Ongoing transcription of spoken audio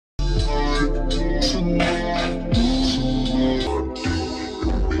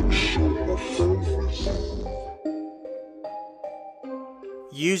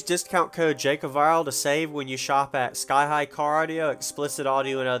Use discount code JacobViral to save when you shop at Sky High Car Audio, Explicit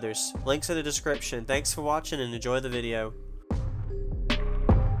Audio, and others. Links in the description. Thanks for watching and enjoy the video.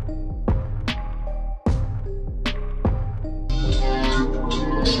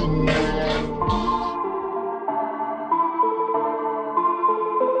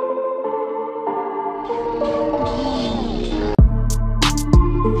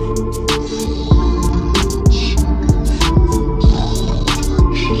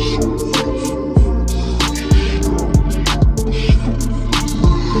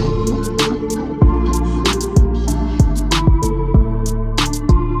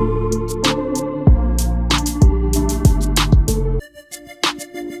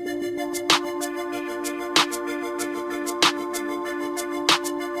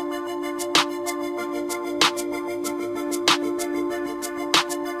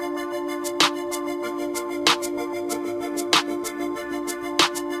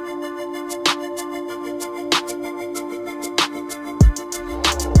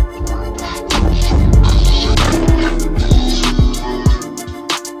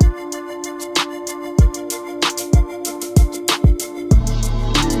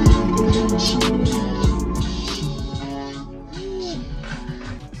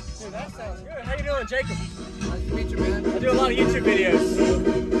 Jacob. Nice to meet you, man. I do a lot of YouTube videos.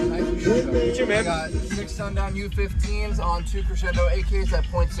 Nice to meet you. Meet you, man. I got 6 Sundown U15s on 2 Crescendo AKs at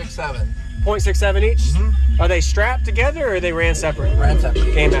 .67. 0.67 each? Are they strapped together or are they ran separate? Ran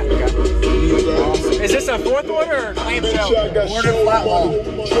separate. Came out. Okay. Awesome. Is this a 4th order or clamshell? Ordered flat wall.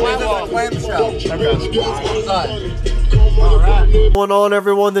 Flat wall. Clamshell. Okay. Side. Alright. What's going on,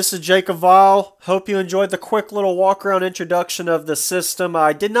 everyone? This is JacobViral. Hope you enjoyed the quick little walk around introduction of the system.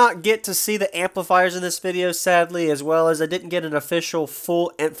 I did not get to see the amplifiers in this video, sadly, as well as I didn't get an official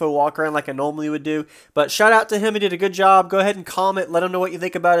full info walk around like I normally would do. But shout out to him, he did a good job. Go ahead and comment, let him know what you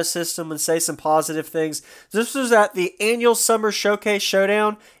think about his system and say some positive things. This was at the annual Summer Showcase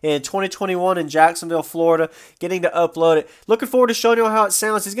Showdown in 2021 in Jacksonville, Florida. Getting to upload it. Looking forward to showing you how it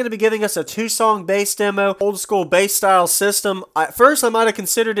sounds. He's going to be giving us a 2-song bass demo, old school bass style system. At first I might have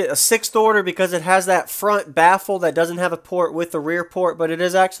considered it a 6th order because it has that front baffle that doesn't have a port with the rear port, but it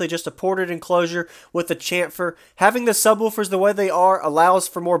is actually just a ported enclosure with the chamfer. Having the subwoofers the way they are allows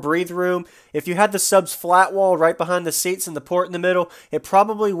for more breathe room. If you had the subs flat wall right behind the seats and the port in the middle, it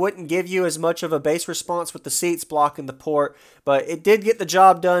probably wouldn't give you as much of a bass response with the seats blocking the port, but it did get the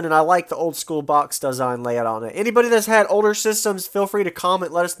job done, and I like the old school box design layout on it. Anybody that's had older systems, feel free to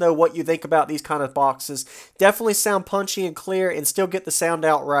comment, let us know what you think about these kind of boxes. Definitely sound punchy and clear and still get the sound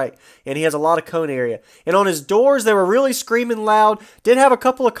out right, and he has a lot of cone area. And on his doors, they were really screaming loud. Did have a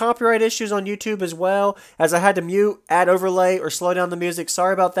couple of copyright issues on YouTube as well, as I had to mute, add overlay, or slow down the music.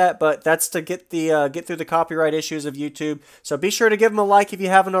 Sorry about that, but that's to get through the copyright issues of YouTube. So be sure to give him a like if you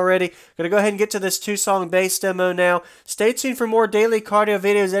haven't already. Gonna go ahead and get to this 2-song bass demo now. Stay tuned for more daily cardio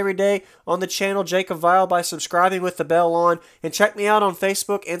videos every day on the channel JacobViral by subscribing with the bell on, and check me out on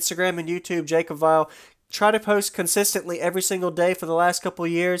Facebook, Instagram, and YouTube, JacobViral. Try to post consistently every single day for the last couple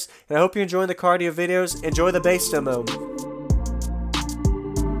of years, and I hope you're enjoying the cardio videos. Enjoy the bass demo.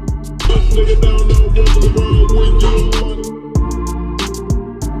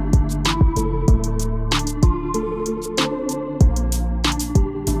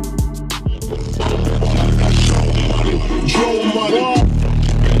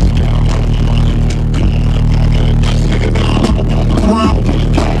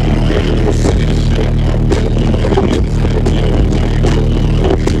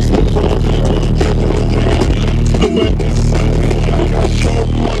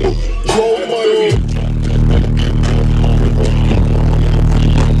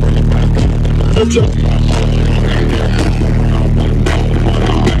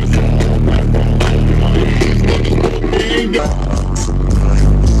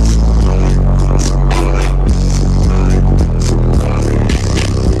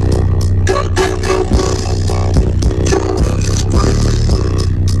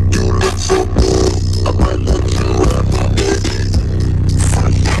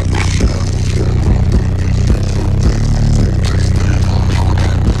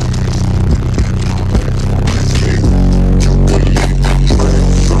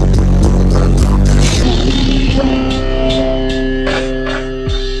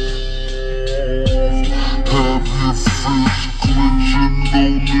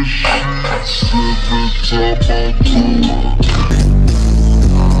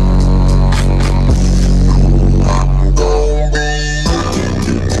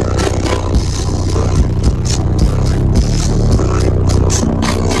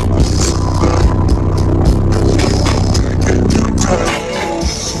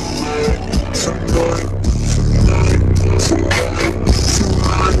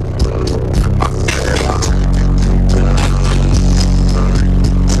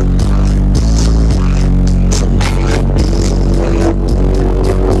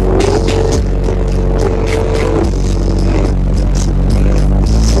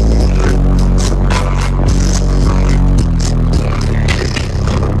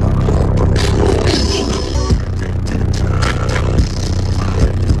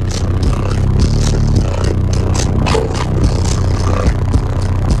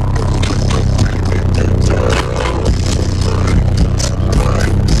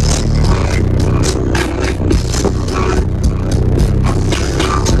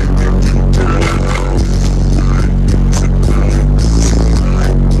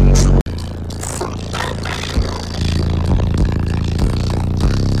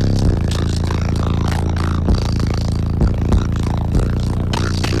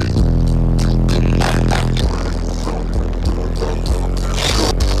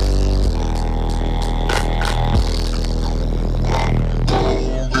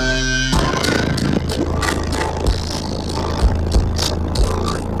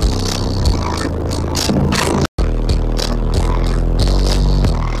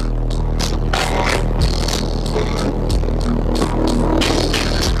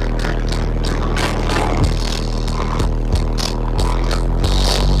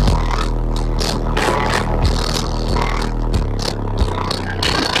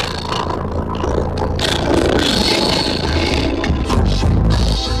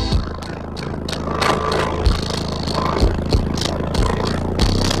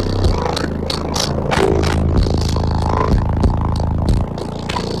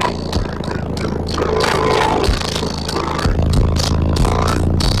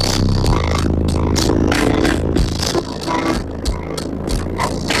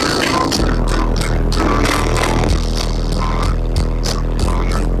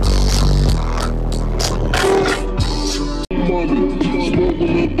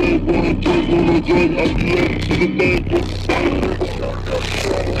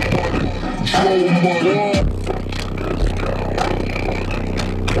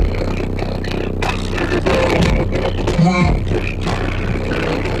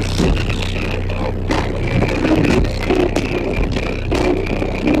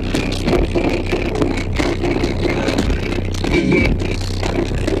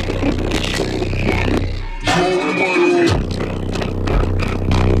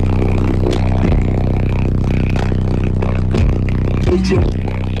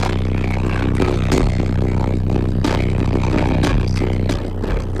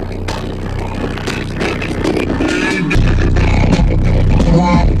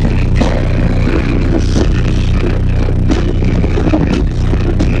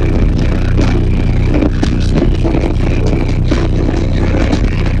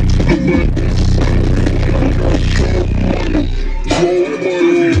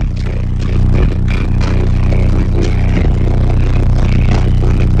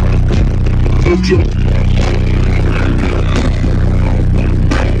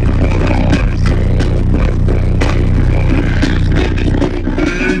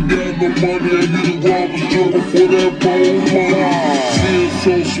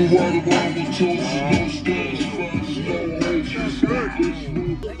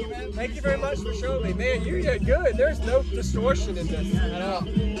 Thank you very much for showing me. Man, you did good. There's no distortion in this at all.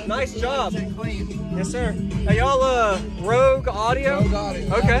 Nice job. Yes, sir. Are y'all Rogue Audio? Rogue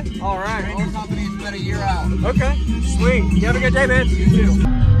Audio. Okay. All right. Our company's been a year out. Okay. Sweet. You have a good day, man. You too.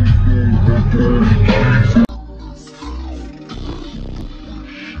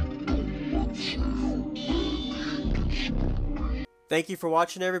 Thank you for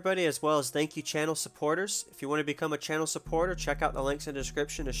watching, everybody, as well as thank you channel supporters. If you want to become a channel supporter, check out the links in the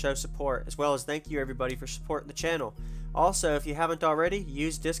description to show support, as well as thank you everybody for supporting the channel. Also, if you haven't already,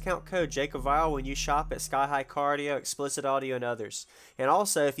 use discount code JacobViral when you shop at Sky High Cardio, Explicit Audio, and others. And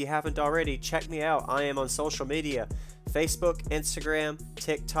also, if you haven't already, check me out. I am on social media, Facebook, Instagram,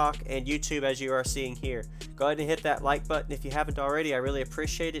 TikTok, and YouTube, as you are seeing here. Go ahead and hit that like button if you haven't already. I really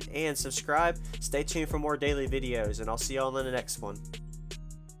appreciate it. And subscribe. Stay tuned for more daily videos, and I'll see y'all in the next one.